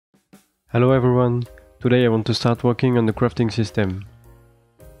Hello everyone, today I want to start working on the crafting system.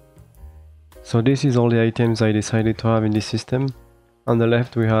 So this is all the items I decided to have in this system. On the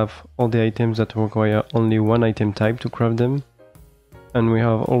left we have all the items that require only one item type to craft them. And we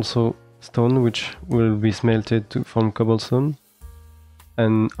have also stone which will be smelted to form cobblestone.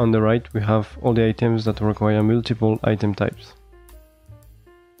 And on the right we have all the items that require multiple item types.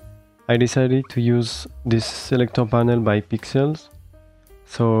 I decided to use this selector panel by pixels.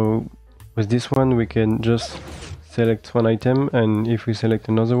 So with this one we can just select one item, and if we select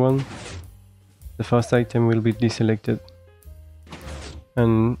another one, the first item will be deselected.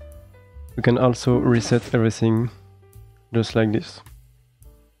 And we can also reset everything just like this.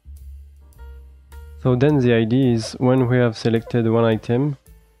 So then the idea is, when we have selected one item,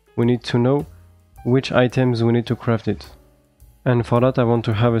 we need to know which items we need to craft it. And for that I want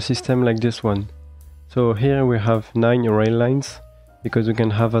to have a system like this one. So here we have 9 rail lines, because we can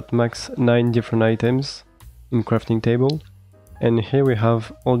have at max 9 different items in crafting table. And here we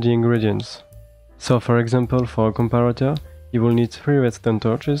have all the ingredients. So for example, for a comparator, you will need 3 redstone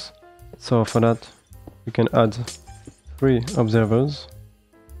torches. So for that, you can add 3 observers,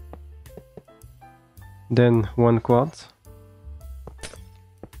 then 1 quartz,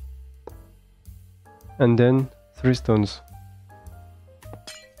 and then 3 stones.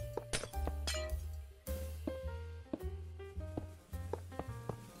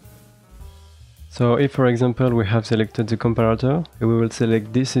 So if for example we have selected the comparator, we will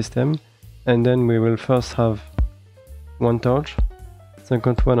select this system, and then we will first have 1 torch,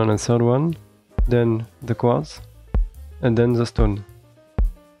 second one and a third one, then the quartz, and then the stone.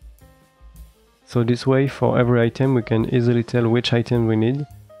 So this way, for every item we can easily tell which item we need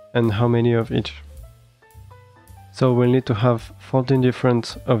and how many of each. So we'll need to have 14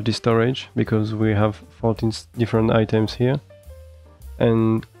 different of the storage, because we have 14 different items here.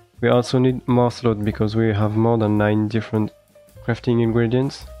 And we also need more slot, because we have more than 9 different crafting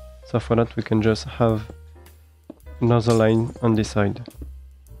ingredients. So for that we can just have another line on this side.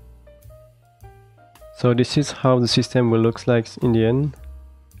 So this is how the system will look like in the end.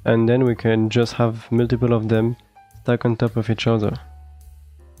 And then we can just have multiple of them stacked on top of each other.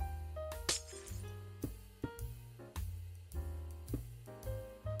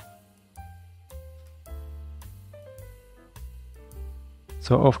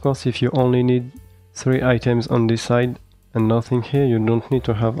 So of course, if you only need 3 items on this side and nothing here, you don't need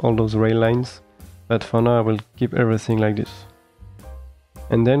to have all those rail lines, but for now I will keep everything like this.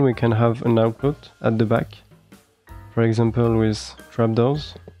 And then we can have an output at the back, for example with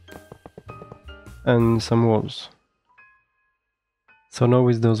trapdoors and some walls. So now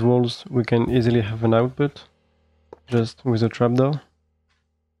with those walls we can easily have an output just with a trapdoor,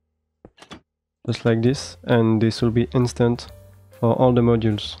 just like this, and this will be instant for all the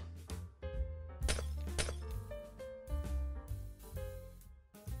modules.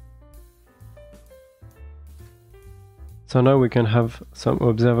 So now we can have some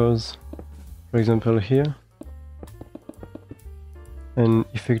observers, for example here, and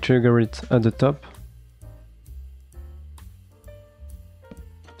if we trigger it at the top,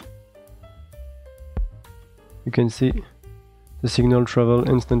 you can see the signal travel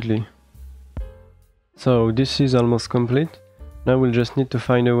instantly. So this is almost complete. Now we'll just need to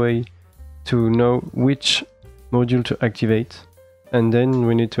find a way to know which module to activate, and then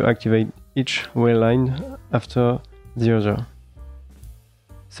we need to activate each rail line after the other.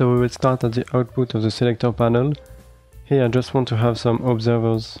 So we will start at the output of the selector panel. Here I just want to have some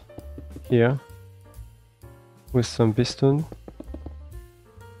observers here with some piston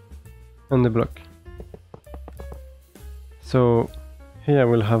and a block. So here I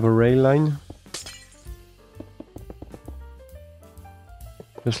will have a rail line,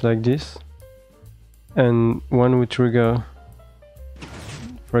 just like this, and one will trigger,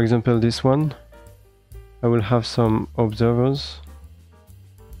 for example this one. I will have some observers,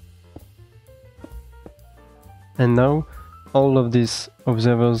 and now all of these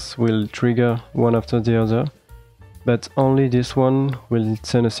observers will trigger one after the other, but only this one will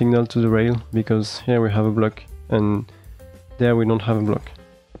send a signal to the rail, because here we have a block and there we don't have a block.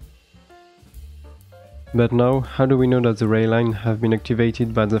 But now, how do we know that the rail line have been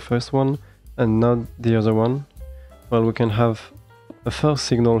activated by the first one and not the other one? Well, we can have a first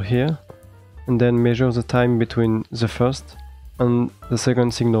signal here, and then measure the time between the first and the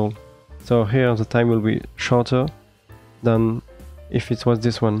second signal. So here the time will be shorter than if it was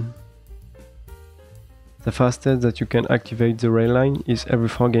this one. The fastest that you can activate the rail line is every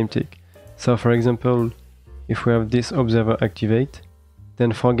 4 game tick. So for example, if we have this observer activate,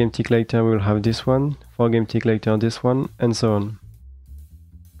 then 4 game tick later we will have this one, 4 game tick later this one, and so on.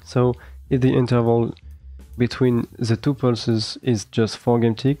 So if the interval between the two pulses is just 4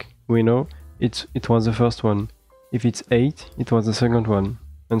 game tick, we know it was the first one. If it's 8, it was the second one,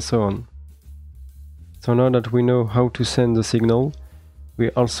 and so on. So now that we know how to send the signal, we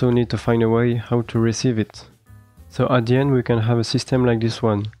also need to find a way how to receive it. So at the end we can have a system like this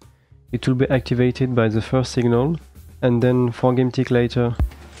one. It will be activated by the first signal, and then 4 game tick later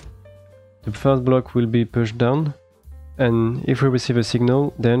the first block will be pushed down, and if we receive a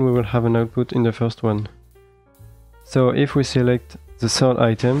signal, then we will have an output in the first one. So if we select the third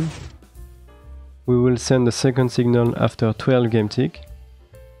item, we will send the second signal after 12 game tick.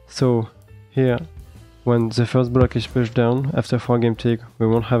 So here, when the first block is pushed down after 4 game tick, we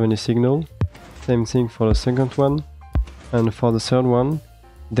won't have any signal. Same thing for the second one, and for the third one,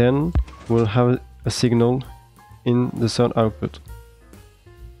 then we'll have a signal in the third output.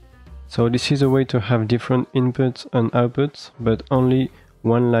 So this is a way to have different inputs and outputs, but only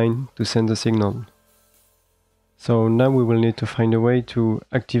one line to send the signal. So now we will need to find a way to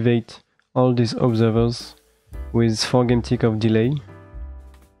activate all these observers with 4 game tick of delay.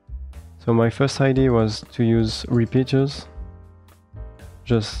 So my first idea was to use repeaters,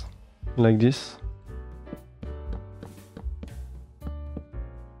 just like this.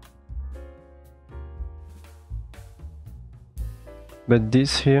 But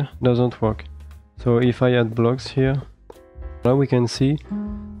this here doesn't work. So if I add blocks here, now we can see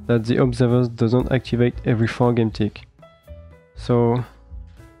that the observers doesn't activate every 4 game tick. So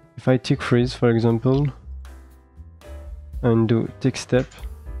if I tick freeze, for example, and do tick step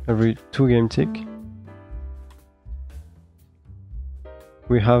every 2 game tick,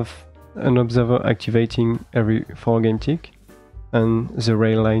 we have an observer activating every 4 game tick and the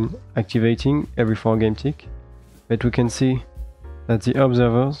rail line activating every 4 game tick. But we can see that the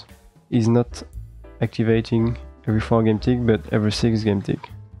observers is not activating every 4 game tick but every 6 game tick.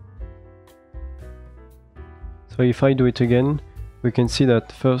 So if I do it again, we can see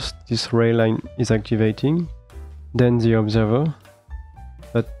that first this rail line is activating, then the observer,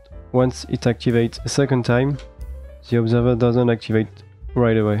 but once it activates a second time, the observer doesn't activate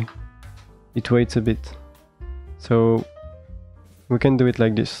right away. It waits a bit. So we can do it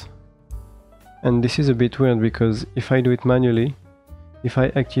like this. And this is a bit weird because if I do it manually, if I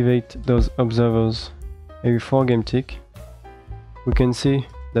activate those observers every 4 game tick, we can see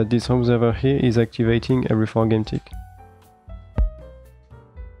that this observer here is activating every 4 game tick.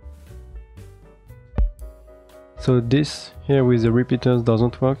 So this here with the repeaters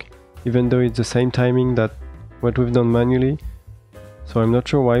doesn't work, even though it's the same timing that what we've done manually. So I'm not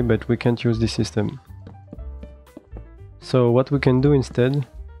sure why, but we can't use this system. So what we can do instead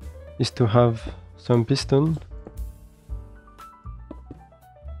is to have some piston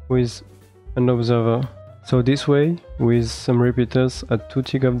with an observer. So this way, with some repeaters at 2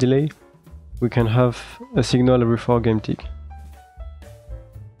 tick of delay, we can have a signal every 4 game tick.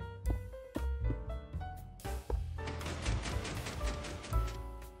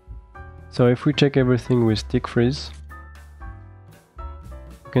 So if we check everything with tick freeze,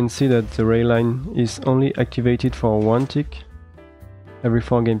 you can see that the rail line is only activated for 1 tick every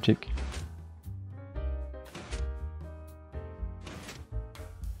 4 game tick.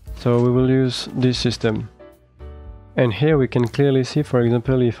 So we will use this system. And here we can clearly see, for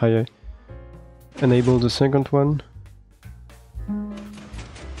example, if I enable the second one,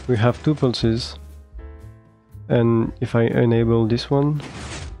 we have 2 pulses. And if I enable this one,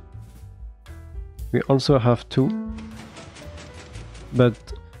 we also have 2. But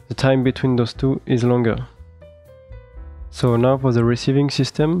the time between those 2 is longer. So now for the receiving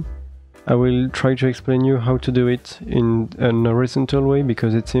system, I will try to explain you how to do it in an horizontal way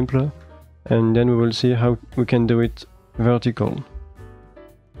because it's simpler, and then we will see how we can do it vertical.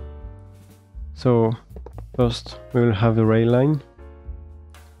 So first we will have the rail line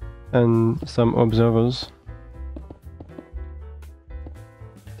and some observers.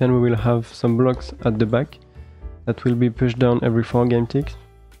 Then we will have some blocks at the back that will be pushed down every 4 game ticks.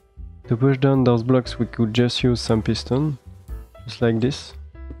 To push down those blocks we could just use some piston, just like this.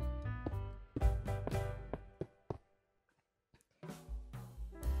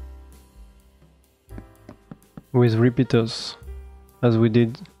 With repeaters, as we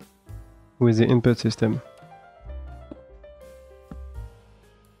did with the input system.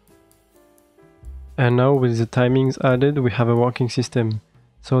 And now with the timings added, we have a working system.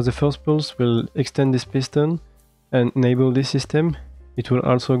 So the first pulse will extend this piston and enable this system. It will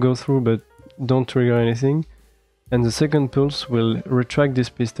also go through but don't trigger anything. And the second pulse will retract this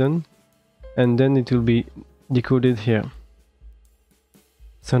piston and then it will be decoded here.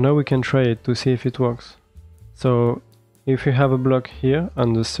 So now we can try it to see if it works. So if we have a block here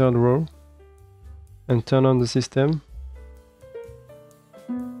on the third row, and turn on the system,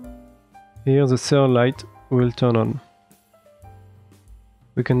 here the third light will turn on.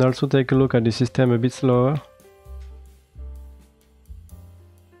 We can also take a look at the system a bit slower.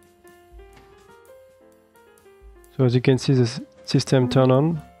 So as you can see, the system turn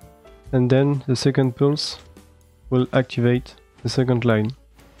on, and then the second pulse will activate the second line.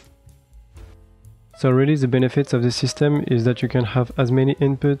 So really the benefits of the system is that you can have as many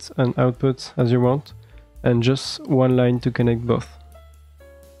inputs and outputs as you want, and just one line to connect both.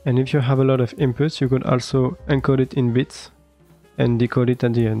 And if you have a lot of inputs, you could also encode it in bits and decode it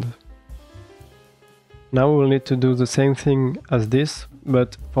at the end. Now we'll need to do the same thing as this,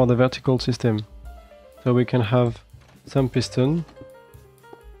 but for the vertical system. So we can have some piston,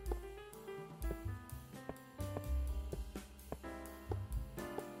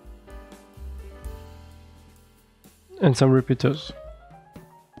 and some repeaters.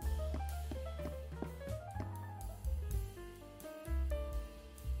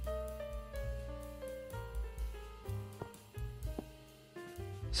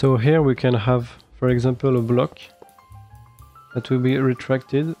 So here we can have, for example, a block that will be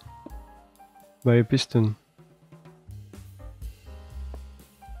retracted by a piston.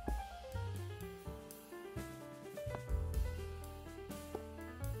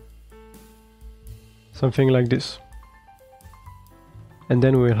 Something like this. And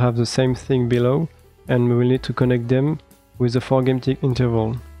then we'll have the same thing below, and we will need to connect them with a 4 game tick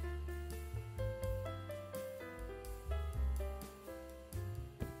interval.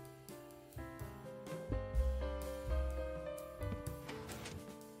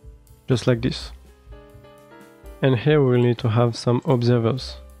 Just like this. And here we will need to have some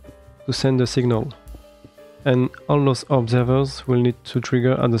observers to send the signal. And all those observers will need to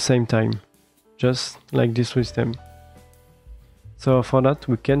trigger at the same time, just like this system. So for that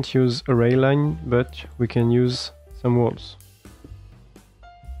we can't use a ray line, but we can use some walls.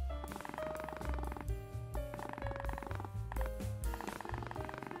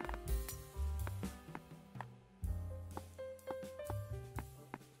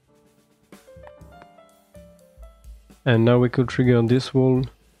 And now we could trigger this wall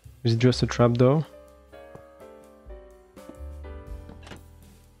with just a trapdoor.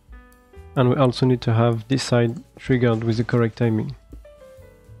 And we also need to have this side triggered with the correct timing.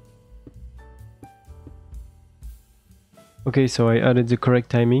 Okay, so I added the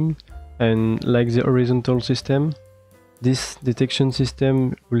correct timing, and like the horizontal system, this detection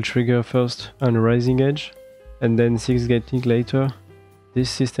system will trigger first on a rising edge, and then 6 gating later, this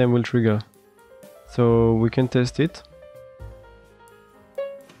system will trigger. So we can test it.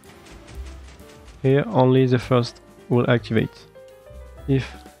 Here only the first will activate.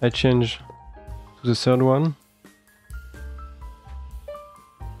 If I change to the third one,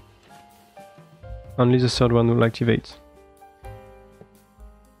 only the third one will activate.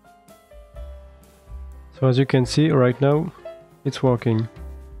 So as you can see right now, it's working.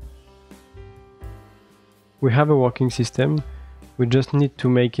 We have a working system, we just need to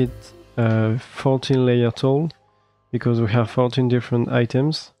make it 14 layer tall, because we have 14 different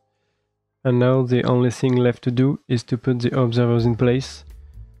items. And now the only thing left to do is to put the observers in place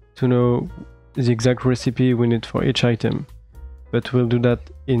to know the exact recipe we need for each item. But we'll do that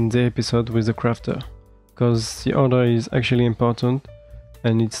in the episode with the crafter, because the order is actually important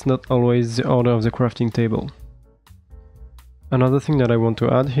and it's not always the order of the crafting table. Another thing that I want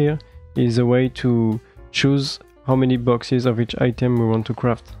to add here is a way to choose how many boxes of each item we want to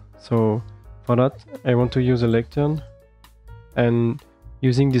craft. So for that I want to use a lectern, and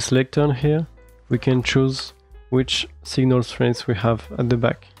using this lectern here, we can choose which signal strengths we have at the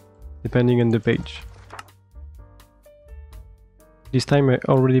back, depending on the page. This time I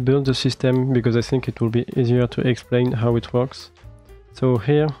already built the system because I think it will be easier to explain how it works. So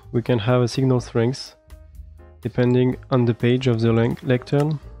here we can have a signal strength, depending on the page of the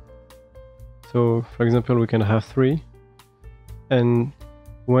lectern. So for example we can have 3, and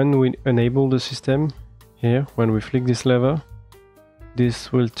when we enable the system, here when we flick this lever,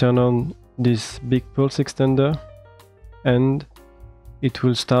 this will turn on this big pulse extender, and it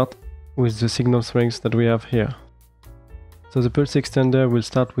will start with the signal strength that we have here. So the pulse extender will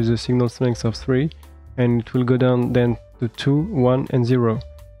start with the signal strength of 3, and it will go down then to 2, 1 and 0.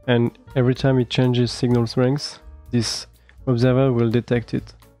 And every time it changes signal strength, this observer will detect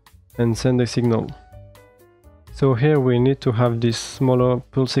it and send a signal. So here we need to have this smaller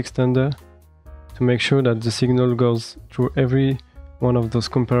pulse extender to make sure that the signal goes through every one of those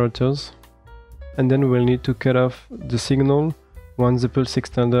comparators, and then we'll need to cut off the signal once the pulse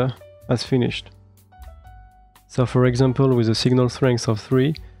extender has finished. So for example, with a signal strength of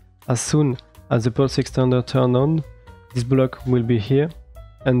 3, as soon as the pulse extender turns on, this block will be here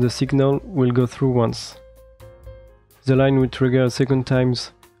and the signal will go through once. The line will trigger a second time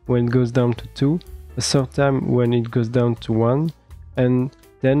when it goes down to 2, a third time when it goes down to 1, and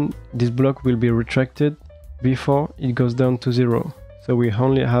then this block will be retracted before it goes down to 0. So we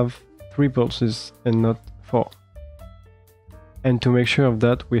only have 3 pulses and not 4. And to make sure of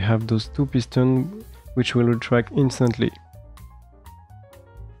that, we have those 2 pistons which will retract instantly.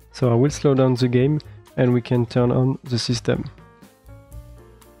 So I will slow down the game and we can turn on the system.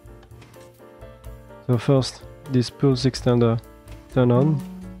 So first this pulse extender turn on,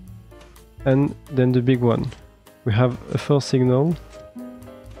 and then the big one. We have a first signal,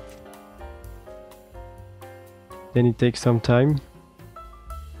 then it takes some time,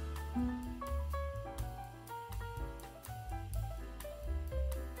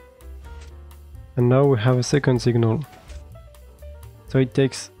 and now we have a second signal. So it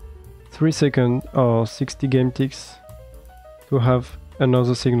takes 3 seconds or 60 game ticks to have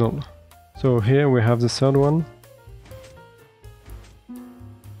another signal. So here we have the third one.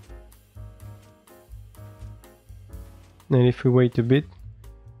 And if we wait a bit,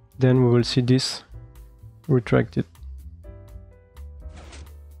 then we will see this retracted.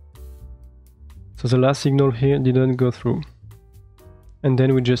 So the last signal here didn't go through. And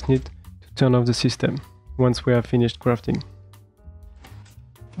then we just need to turn off the system once we have finished crafting.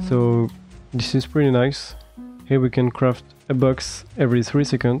 So this is pretty nice. Here we can craft a box every 3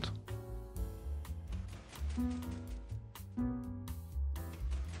 seconds.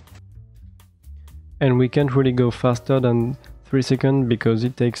 And we can't really go faster than 3 seconds because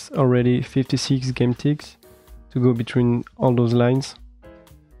it takes already 56 game ticks to go between all those lines.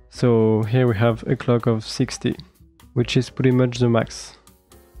 So here we have a clock of 60, which is pretty much the max.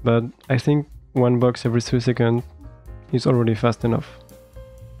 But I think 1 box every 3 seconds is already fast enough.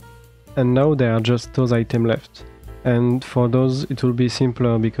 And now there are just those items left. And for those it will be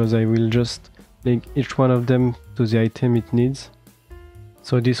simpler because I will just link each one of them to the item it needs.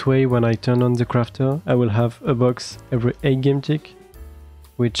 So this way when I turn on the crafter I will have a box every 8 game tick,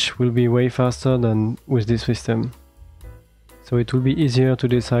 which will be way faster than with this system. So it will be easier to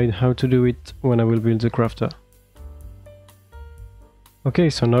decide how to do it when I will build the crafter.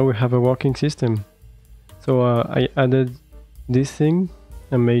 Okay, so now we have a working system. So I added this thing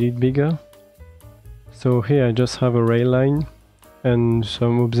and made it bigger. So here I just have a rail line and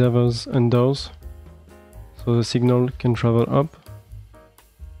some observers and doors, so the signal can travel up.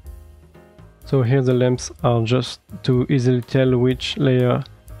 So here the lamps are just to easily tell which layer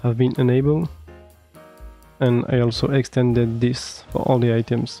have been enabled, and I also extended this for all the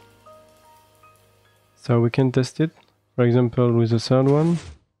items. So we can test it, for example with the third one.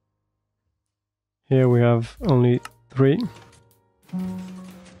 Here we have only 3.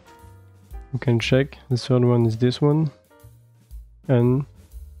 We can check, the third one is this one, and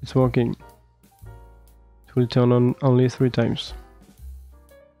it's working. It will turn on only 3 times.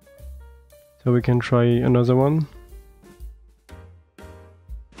 So we can try another one.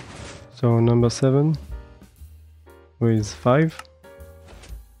 So number 7 with 5.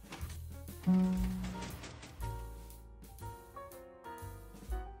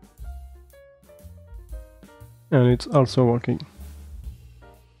 And it's also working.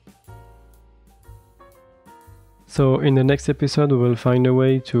 So in the next episode we will find a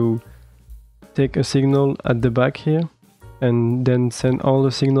way to take a signal at the back here and then send all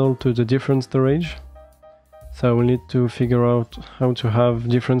the signal to the different storage. So I will need to figure out how to have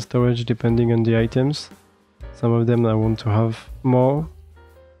different storage depending on the items. Some of them I want to have more,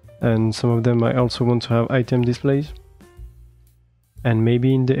 and some of them I also want to have item displays. And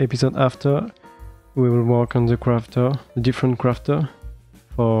maybe in the episode after we will work on the crafter, the different crafter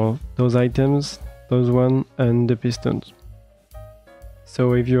for those items, those one and the pistons.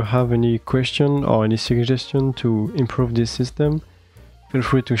 So if you have any question or any suggestion to improve this system, feel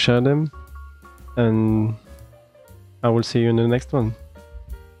free to share them, and I will see you in the next one.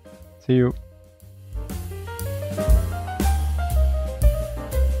 See you!